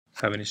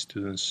Having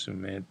students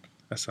submit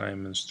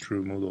assignments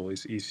through Moodle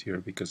is easier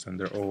because then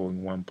they're all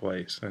in one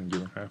place and you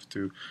don't have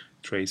to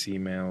trace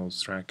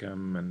emails, track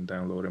them, and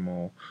download them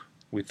all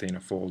within a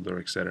folder,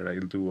 etc.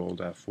 It'll do all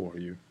that for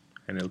you,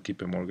 and it'll keep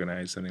them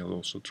organized, and it'll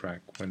also track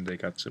when they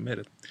got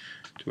submitted.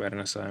 To add an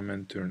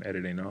assignment, turn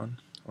editing on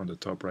the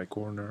top right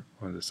corner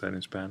on the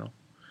settings panel.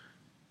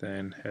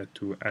 Then head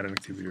to add an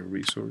activity or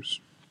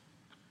resource.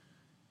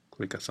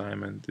 Click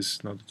assignment. This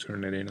is not the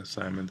Turnitin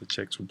assignment that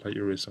checks for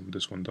plagiarism.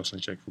 This one doesn't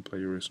check for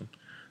plagiarism.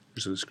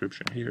 There's a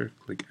description here.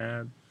 Click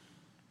add.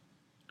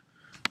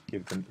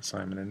 Give the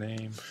assignment a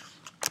name.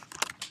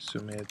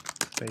 Submit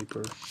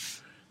paper.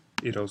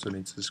 It also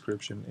needs a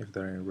description. If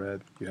they're in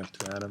red, you have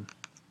to add them.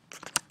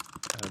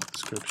 Add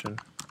description.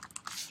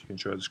 You can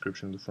show a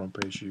description on the front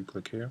page. You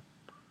click here.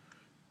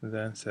 And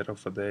then set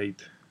off a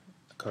date,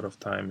 a cutoff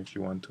time if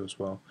you want to as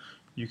well.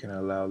 You can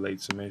allow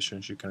late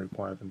submissions. You can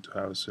require them to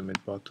have a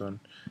submit button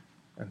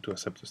and to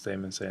accept a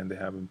statement saying they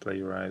haven't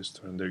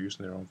plagiarized or they're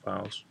using their own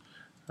files.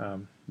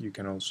 You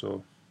can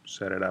also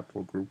set it up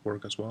for group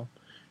work as well.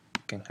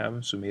 You can have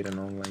them submit an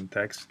online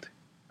text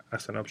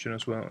as an option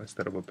as well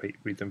instead of a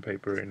written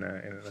paper in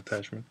an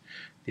attachment.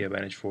 The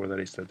advantage for that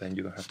is that then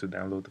you don't have to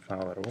download the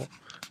file at all,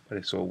 but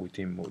it's all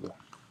within Moodle.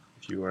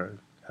 If you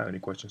have any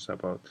questions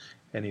about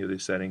any of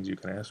these settings, you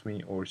can ask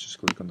me, or just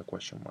click on the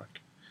question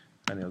mark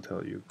and it'll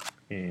tell you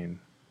in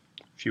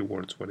a few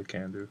words what it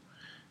can do.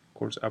 Of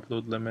course,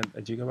 upload limit,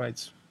 a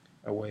gigabyte's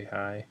way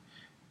high,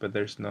 but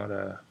there's not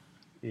a,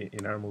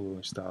 in our Moodle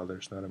install,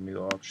 there's not a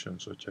middle option,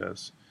 such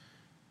as,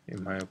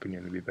 in my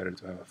opinion, it'd be better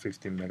to have a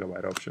 15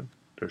 megabyte option.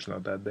 There's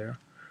not that there.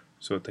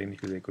 So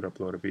technically they could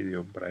upload a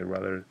video, but I'd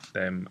rather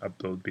them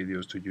upload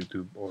videos to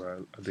YouTube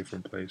or a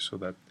different place so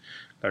that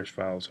large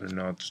files are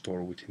not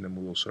stored within the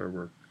Moodle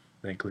server.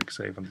 Then click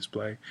Save and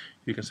Display.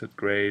 You can set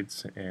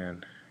grades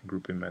and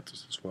grouping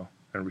methods as well,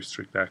 and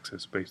restrict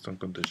access based on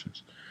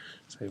conditions.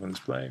 Save and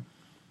Display.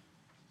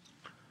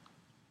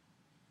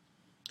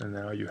 And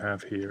now you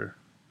have here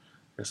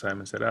the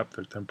assignment set up.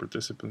 There are 10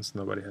 participants.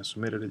 Nobody has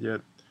submitted it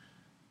yet.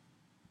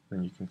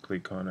 Then you can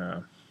click on,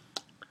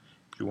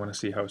 if you want to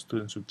see how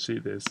students would see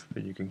this,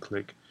 then you can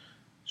click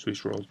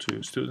Switch Role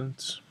to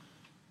Students.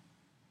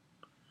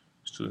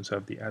 Students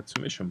have the Add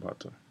Submission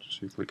button. So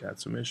you click Add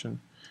Submission.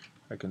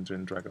 I can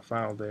then drag a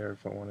file there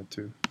if I wanted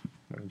to.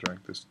 I'm going to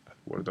drag this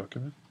Word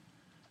document.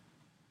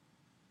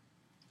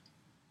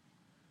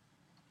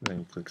 Then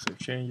you click Save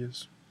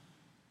Changes.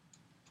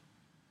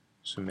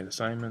 Submit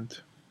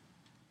assignment.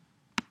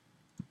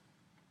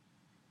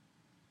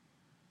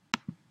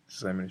 This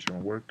assignment is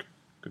showing work.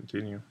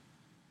 Continue.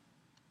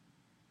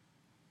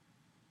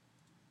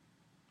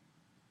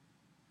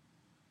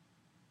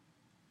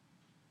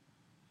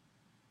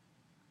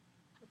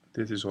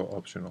 This is all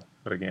optional,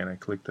 but again, I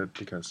clicked it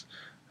because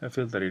I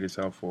feel that it is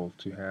helpful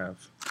to have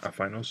a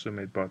final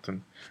submit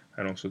button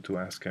and also to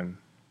ask them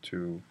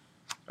to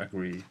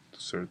agree to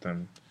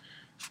certain,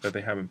 that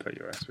they haven't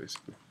plagiarized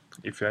basically.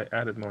 If I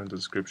added more in the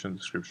description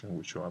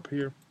would show up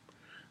here.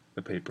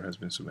 The paper has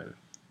been submitted.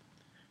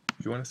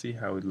 If you want to see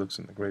how it looks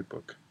in the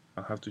gradebook,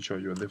 I'll have to show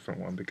you a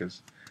different one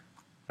because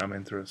I'm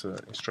entered as an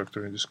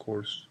instructor in this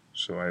course,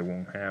 so I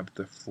won't have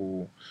the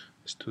full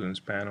students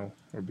panel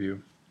or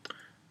view.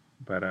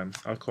 But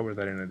I'll cover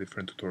that in a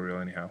different tutorial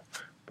anyhow.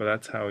 But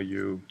that's how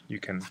you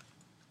can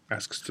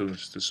ask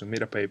students to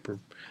submit a paper,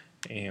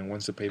 and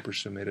once the paper is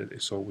submitted,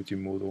 it's all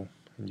within Moodle,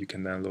 and you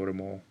can download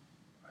them all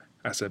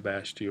as a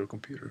batch to your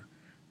computer.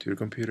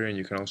 And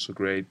you can also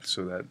grade,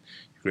 so that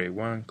you grade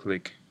one,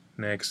 click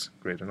next,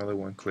 grade another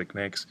one, click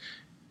next,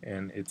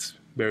 and it's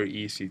very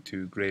easy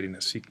to grade in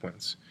a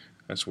sequence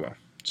as well.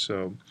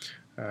 So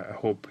I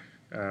hope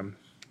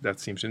that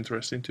seems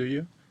interesting to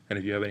you, and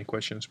if you have any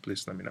questions,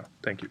 please let me know.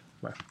 Thank you.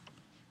 Bye.